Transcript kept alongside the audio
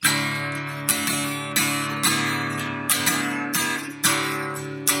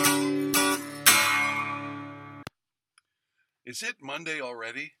Is it Monday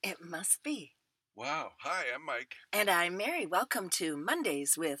already? It must be. Wow. Hi, I'm Mike. And I'm Mary. Welcome to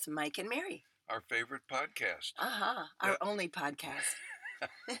Mondays with Mike and Mary. Our favorite podcast. Our only podcast.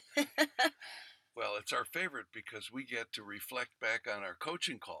 Well, it's our favorite because we get to reflect back on our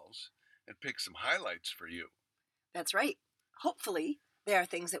coaching calls and pick some highlights for you. That's right. Hopefully, there are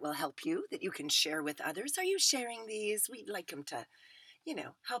things that will help you that you can share with others. Are you sharing these? We'd like them to,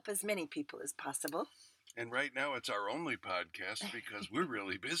 help as many people as possible. And right now it's our only podcast because we're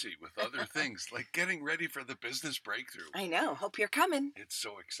really busy with other things like getting ready for the business breakthrough. I know. Hope you're coming. It's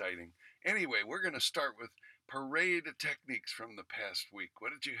so exciting. Anyway, we're going to start with parade techniques from the past week.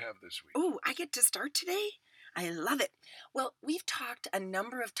 What did you have this week? Oh, I get to start today? I love it. Well, we've talked a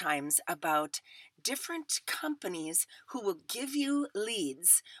number of times about different companies who will give you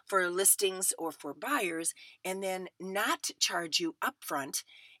leads for listings or for buyers and then not charge you upfront,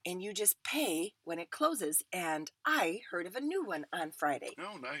 and you just pay when it closes. And I heard of a new one on Friday.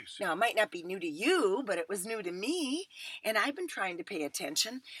 Oh, nice. Now, it might not be new to you, but it was new to me, and I've been trying to pay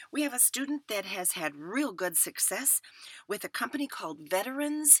attention. We have a student that has had real good success with a company called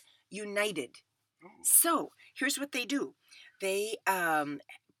Veterans United. Oh. So here's what they do. They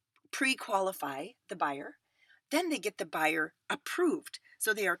pre-qualify the buyer. Then they get the buyer approved.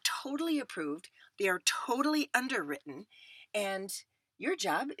 So they are totally approved. They are totally underwritten. And your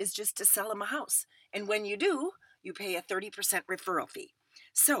job is just to sell them a house. And when you do, you pay a 30% referral fee.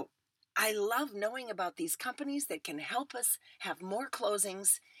 So I love knowing about these companies that can help us have more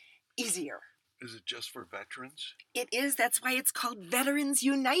closings easier. Is it just for veterans? It is. That's why it's called Veterans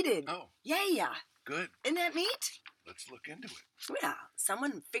United. Oh. Yeah. Good. Isn't that neat? Let's look into it. Yeah.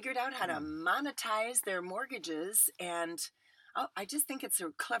 Someone figured out how to monetize their mortgages, and I just think it's a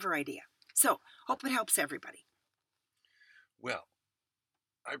clever idea. So hope it helps everybody. Well,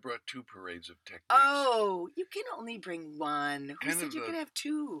 I brought two parades of techniques. Oh, you can only bring one. Who Kind said of you could have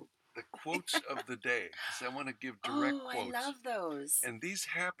two? The quotes of the day, because I want to give direct quotes. I love those. And these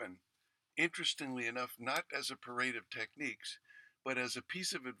happen, interestingly enough, not as a parade of techniques, but as a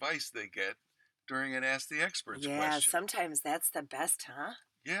piece of advice they get during an Ask the Experts question. Yeah, sometimes that's the best, huh?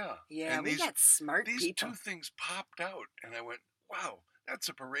 Yeah. Yeah, and we got smart these people. These two things popped out, and I went, wow, that's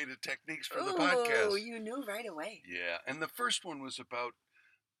a parade of techniques for the Oh, podcast. you knew right away. Yeah, and the first one was about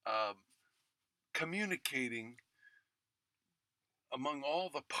communicating among all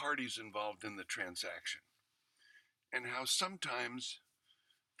the parties involved in the transaction, and how sometimes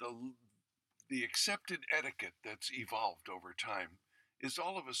the accepted etiquette that's evolved over time is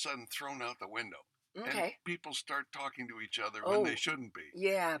all of a sudden thrown out the window. Okay. And people start talking to each other when they shouldn't be.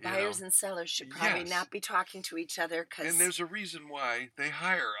 Yeah, buyers and sellers should probably not be talking to each other. And there's a reason why they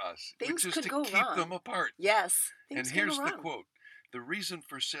hire us, things which is could to go keep wrong. them apart. Yes, and here's the quote. The reason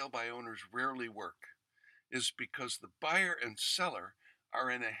for sale by owners rarely work is because the buyer and seller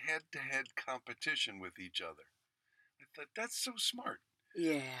are in a head-to-head competition with each other. I thought, that's so smart.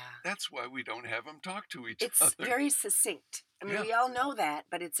 Yeah. That's why we don't have them talk to each other. It's very succinct. I mean, we all know that,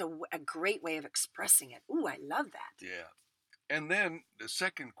 but it's a great way of expressing it. Ooh, I love that. Yeah. And then the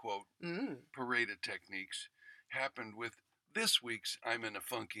second quote, parade of techniques, happened with this week's I'm in a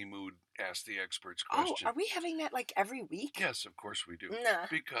funky mood, Ask the Experts question. Oh, are we having that like every week? Yes, of course we do. Nah.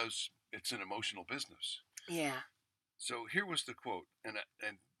 Because it's an emotional business. Yeah. So here was the quote. And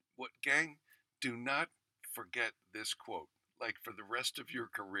what, gang, do not forget this quote. Like for the rest of your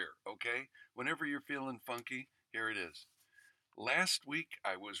career, okay? Whenever you're feeling funky, here it is. Last week,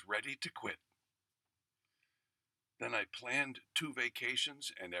 I was ready to quit. Then I planned 2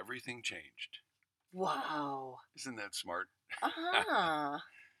 vacations and everything changed. Wow. Isn't that smart? Uh-huh.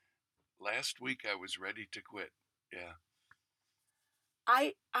 Last week, I was ready to quit. Yeah.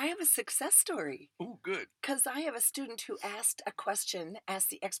 I have a success story. Oh, good. Because I have a student who asked a question, asked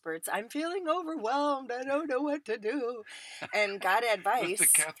the experts, I'm feeling overwhelmed, I don't know what to do, and got advice.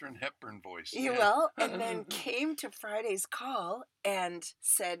 With the Katharine Hepburn voice. Well, and then came to Friday's call and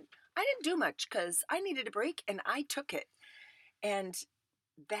said, I didn't do much because I needed a break, and I took it. And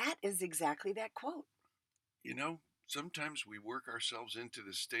that is exactly that quote. You know, sometimes we work ourselves into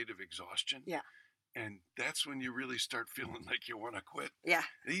the state of exhaustion. Yeah. And that's when you really start feeling like you want to quit. Yeah.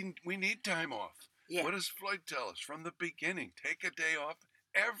 We need time off. Yeah. What does Floyd tell us? From the beginning, take a day off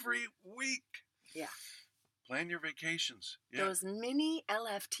every week. Yeah. Plan your vacations. Yeah. Those mini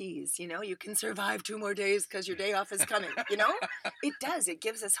LFTs, you can survive 2 more days because your day off is coming, It does. It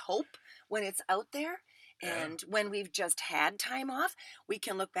gives us hope when it's out there. And when we've just had time off, we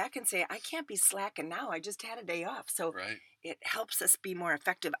can look back and say, I can't be slacking now. I just had a day off. So it helps us be more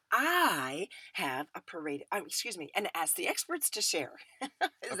effective. I have and Ask the Experts to share.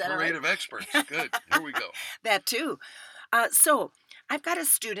 Is that parade of experts. Good. Here we go. That too. So I've got a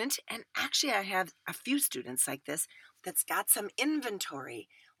student, and actually I have a few students like this that's got some inventory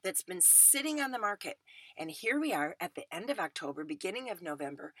that's been sitting on the market. And here we are at the end of October, beginning of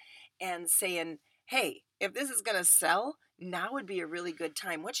November, and saying, hey, if this is going to sell, now would be a really good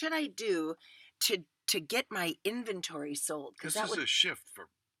time. What should I do to get my inventory sold? Because This that is would a shift for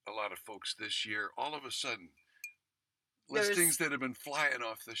a lot of folks this year. All of a sudden, listings there's that have been flying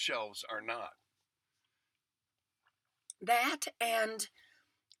off the shelves are not. that, and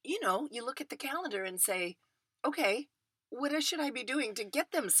you look at the calendar and say, okay, what should I be doing to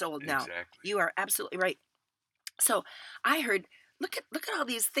get them sold now? Exactly. You are absolutely right. So I heard, look at all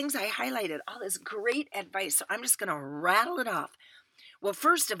these things I highlighted, all this great advice. So I'm just going to rattle it off. Well,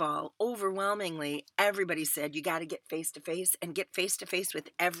 first of all, overwhelmingly, everybody said you got to get face to face and get face to face with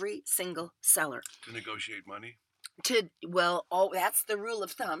every single seller. To negotiate money? That's the rule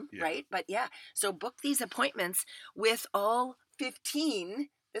of thumb, Yeah. right? But yeah, so book these appointments with all 15.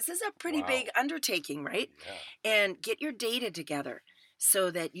 This is a pretty Wow. big undertaking, right? Yeah. And get your data together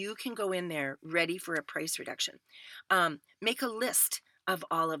so that you can go in there ready for a price reduction. Make a list of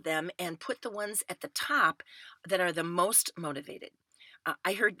all of them and put the ones at the top that are the most motivated.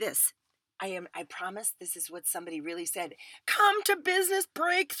 I heard this. I promise this is what somebody really said. Come to Business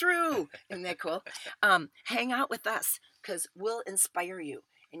Breakthrough. Isn't that cool? Hang out with us because we'll inspire you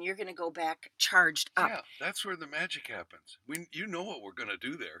and you're going to go back charged up. Yeah, that's where the magic happens. You know what we're going to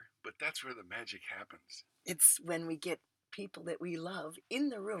do there, but that's where the magic happens. It's when we get people that we love in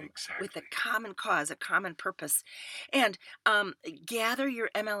the room with a Exactly. common cause, a common purpose. And gather your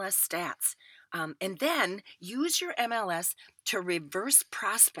MLS stats. And then use your MLS to reverse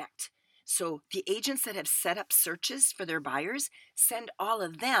prospect. So the agents that have set up searches for their buyers, send all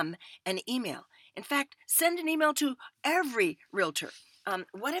of them an email. In fact, send an email to every realtor.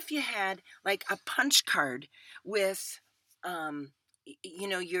 What if you had like a punch card with,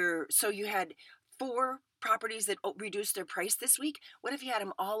 you had 4 properties that reduced their price this week? What if you had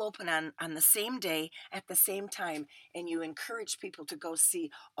them all open on the same day at the same time, and you encourage people to go see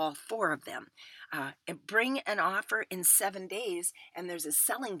all 4 of them? And bring an offer in 7 days, and there's a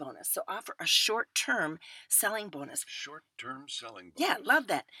selling bonus. So offer a short-term selling bonus. Short-term selling bonus. Yeah, love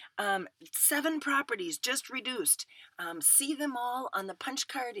that. 7 properties just reduced. See them all on the punch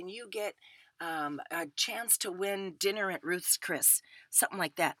card, and you get a chance to win dinner at Ruth's Chris, something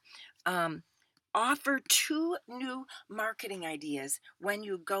like that. Offer 2 new marketing ideas when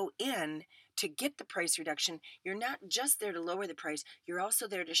you go in to get the price reduction. You're not just there to lower the price, you're also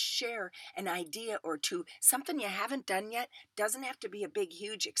there to share an idea or two, something you haven't done yet. Doesn't have to be a big,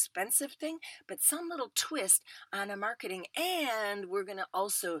 huge, expensive thing, but some little twist on a marketing. And we're going to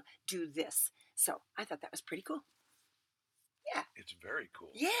also do this. So I thought that was pretty cool. Yeah. It's very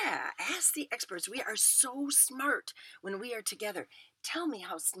cool. Yeah. Ask the experts. We are so smart when we are together. Tell me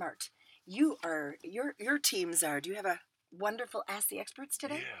how smart you are, your teams are. Do you have a wonderful Ask the Experts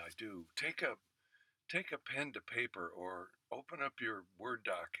today? Yeah, I do. Take a pen to paper or open up your Word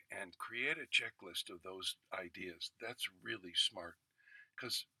doc and create a checklist of those ideas. That's really smart.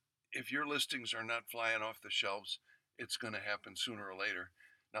 Because if your listings are not flying off the shelves, it's going to happen sooner or later.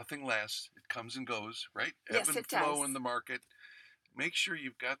 Nothing lasts. It comes and goes, right? Yes, Ebb and it flow does. in the market. Make sure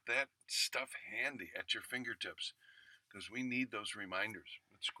you've got that stuff handy at your fingertips because we need those reminders.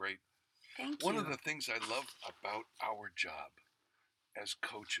 It's great. Thank One you. of the things I love about our job as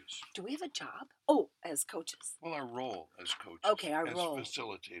coaches, Do we have a job? Oh, as coaches. well, our role as coaches, Okay, our as role.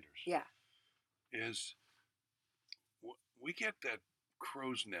 facilitators, Yeah. is we get that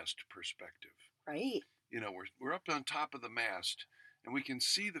crow's nest perspective. Right. We're up on top of the mast, and we can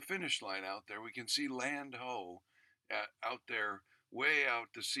see the finish line out there. We can see land ho out there, way out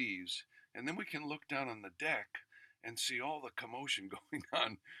the seas, and then we can look down on the deck and see all the commotion going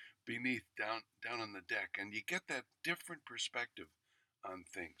on beneath, down on the deck, and you get that different perspective on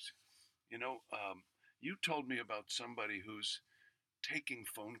things. You told me about somebody who's taking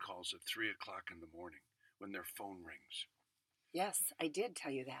phone calls at 3 o'clock in the morning when their phone rings. Yes, I did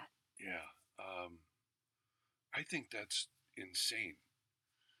tell you that. Yeah, I think that's insane.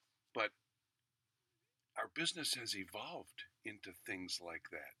 But our business has evolved into things like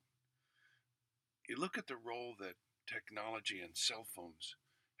that. You look at the role that technology and cell phones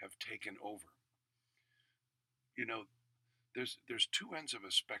have taken over. There's 2 ends of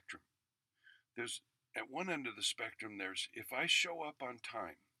a spectrum. There's at one end of the spectrum, there's if I show up on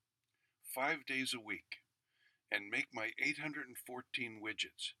time 5 days a week and make my 814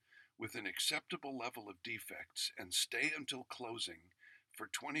 widgets with an acceptable level of defects and stay until closing for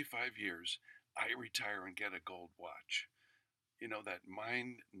 25 years, I retire and get a gold watch. That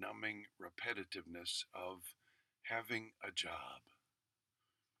mind-numbing repetitiveness of having a job,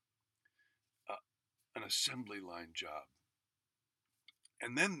 uh, an assembly line job.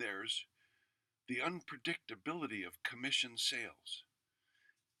 And then there's the unpredictability of commission sales.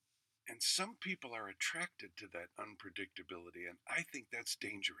 And some people are attracted to that unpredictability, and I think that's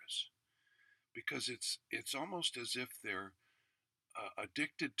dangerous because it's almost as if they're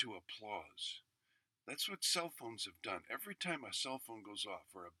addicted to applause. That's what cell phones have done. Every time a cell phone goes off,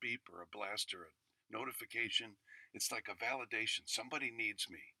 or a beep, or a blast, or a notification, it's like a validation. Somebody needs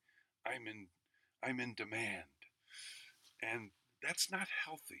me. I'm in demand. And that's not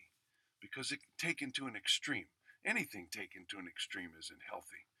healthy because it can take into an extreme. Anything taken to an extreme isn't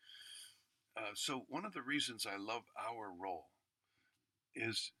healthy. So one of the reasons I love our role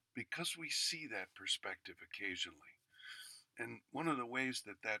is because we see that perspective occasionally. And one of the ways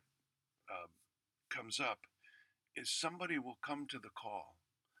that uh, comes up is somebody will come to the call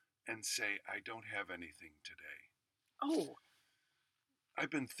and say, I don't have anything today. Oh,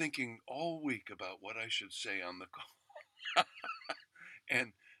 I've been thinking all week about what I should say on the call.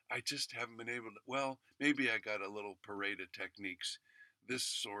 And I just haven't been able to. Well, maybe I got a little parade of techniques. This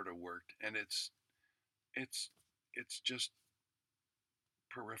sort of worked, and it's just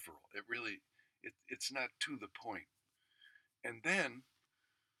peripheral. It's not to the point. And then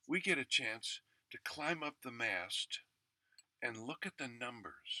we get a chance to climb up the mast and look at the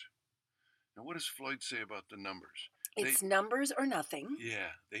numbers. Now, what does Floyd say about the numbers? it's numbers or nothing.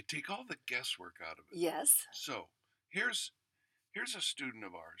 Yeah, they take all the guesswork out of it. Yes. So here's a student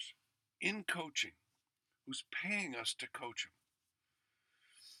of ours in coaching who's paying us to coach him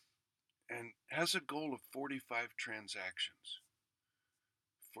and has a goal of 45 transactions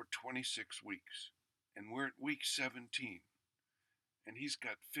for 26 weeks. And we're at week 17, and he's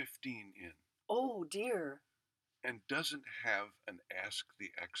got 15 in. Oh, dear. And doesn't have an Ask the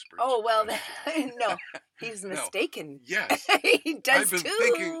Experts Oh, well, question. no, he's mistaken. Yes. He does I've been too.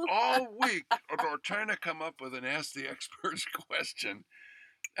 thinking all week about trying to come up with an Ask the Experts question.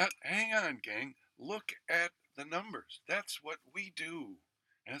 Hang on, gang. Look at the numbers. That's what we do.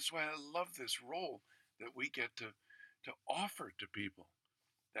 And that's why I love this role that we get to offer to people,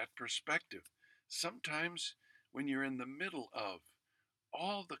 that perspective. Sometimes when you're in the middle of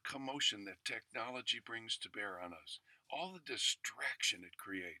all the commotion that technology brings to bear on us, all the distraction it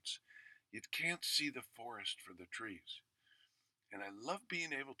creates, you can't see the forest for the trees. And I love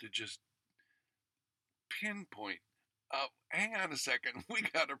being able to just pinpoint, hang on a second, we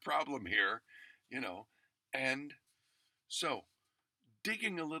got a problem here, And so,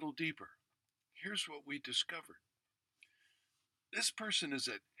 digging a little deeper, here's what we discovered. This person is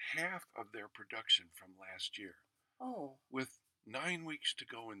at half of their production from last year. Oh. With 9 weeks to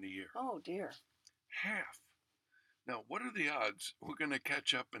go in the year. Oh, dear. Half. Now, what are the odds we're going to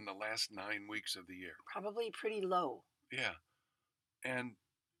catch up in the last 9 weeks of the year? Probably pretty low. Yeah. And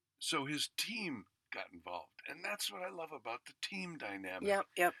so his team got involved. And that's what I love about the team dynamic.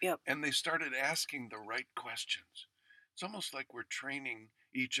 Yep. And they started asking the right questions. It's almost like we're training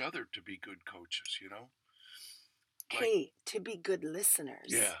each other to be good coaches, Hey, to be good listeners.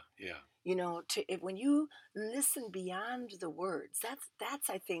 Yeah. When you listen beyond the words, that's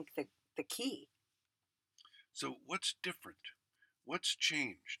I think the key. So what's different? What's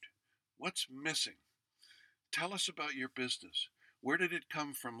changed? What's missing? Tell us about your business. Where did it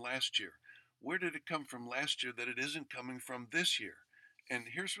come from last year? Where did it come from last year that it isn't coming from this year? And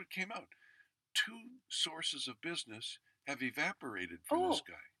here's what came out. 2 sources of business have evaporated for this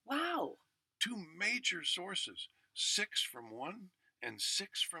guy. Wow. 2 major sources, 6 from one and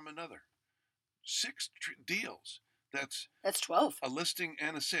 6 from another. 6 deals. That's 12. A listing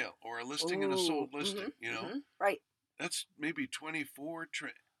and a sale, or a listing and a sold listing, Right. That's maybe 24.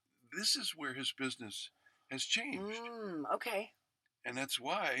 This is where his business has changed. Okay. And that's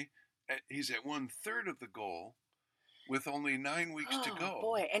why he's at 1/3 of the goal with only 9 weeks to go. Oh,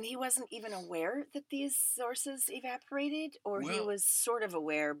 boy. And he wasn't even aware that these sources evaporated? Or he was sort of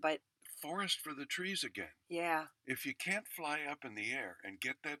aware, but... Forest for the trees again. Yeah. If you can't fly up in the air and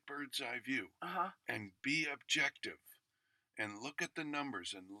get that bird's eye view and be objective and look at the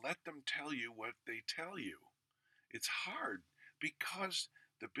numbers and let them tell you what they tell you, it's hard because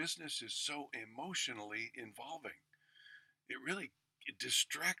the business is so emotionally involving. It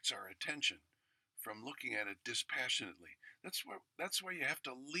distracts our attention from looking at it dispassionately. That's why you have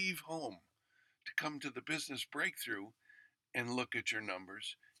to leave home to come to the business breakthrough and look at your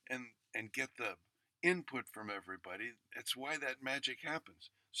numbers and get the input from everybody. That's why that magic happens.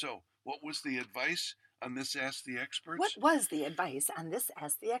 So, what was the advice on this Ask the Experts? What was the advice on this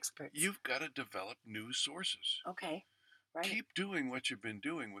Ask the Experts? You've got to develop new sources. Okay, right. Keep doing what you've been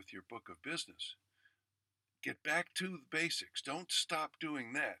doing with your book of business. Get back to the basics. Don't stop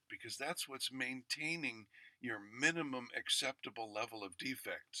doing that, because that's what's maintaining your minimum acceptable level of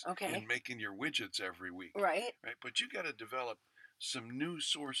defects Okay. in making your widgets every week, Right. right? But you got to develop some new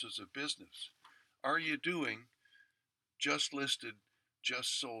sources of business. Are you doing just listed,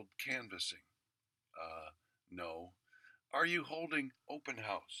 just sold canvassing? No. Are you holding open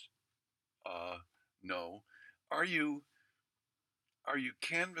house? No. Are you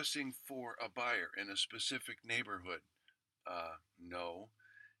canvassing for a buyer in a specific neighborhood? No.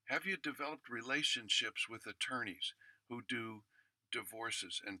 Have you developed relationships with attorneys who do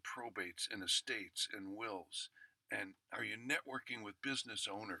divorces and probates and estates and wills? And are you networking with business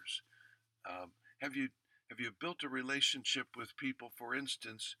owners? Um, have you built a relationship with people, for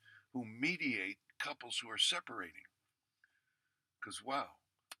instance, who mediate couples who are separating? Because wow,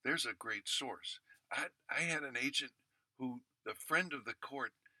 there's a great source. I had an agent who the friend of the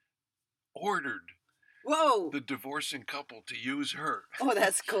court ordered Whoa. the divorcing couple to use her Oh,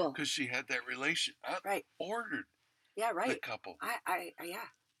 that's cool. because she had that relation. I Right. ordered Yeah, the right. couple. Yeah.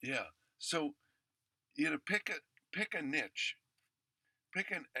 Yeah. So pick a niche,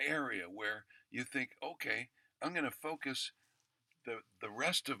 pick an area where you think, okay, I'm going to focus the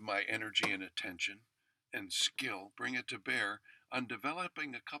rest of my energy and attention and skill, bring it to bear on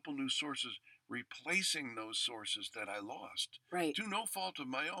developing a couple new sources, replacing those sources that I lost Right. to no fault of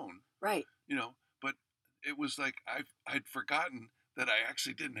my own, Right. but it was like I'd forgotten that I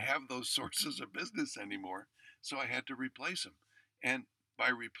actually didn't have those sources of business anymore, so I had to replace them. And by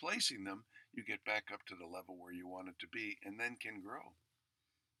replacing them, you get back up to the level where you want it to be and then can grow.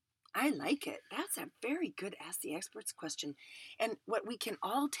 I like it. That's a very good Ask the Experts question. And what we can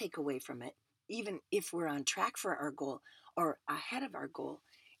all take away from it, even if we're on track for our goal or ahead of our goal,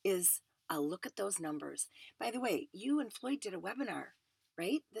 is a look at those numbers. By the way, you and Floyd did a webinar,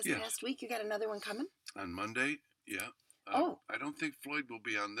 right? This Yes. past week. You got another one coming? On Monday, yeah. Oh. I don't think Floyd will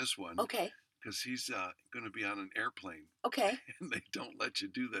be on this one. Okay. Because he's going to be on an airplane. Okay. And they don't let you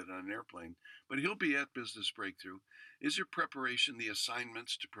do that on an airplane. But he'll be at Business Breakthrough. Is your preparation the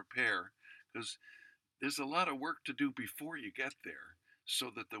assignments to prepare? Because there's a lot of work to do before you get there,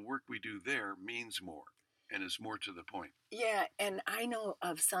 so that the work we do there means more and is more to the point. Yeah, and I know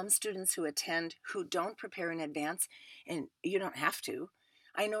of some students who attend who don't prepare in advance, and you don't have to.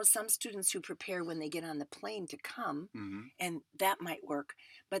 I know some students who prepare when they get on the plane to come, Mm-hmm. and that might work.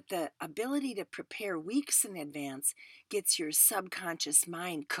 But the ability to prepare weeks in advance gets your subconscious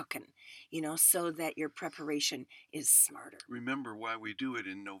mind cooking, so that your preparation is smarter. Remember why we do it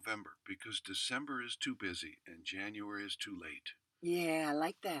in November, because December is too busy and January is too late. Yeah, I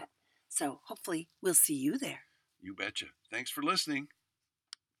like that. So hopefully we'll see you there. You betcha. Thanks for listening.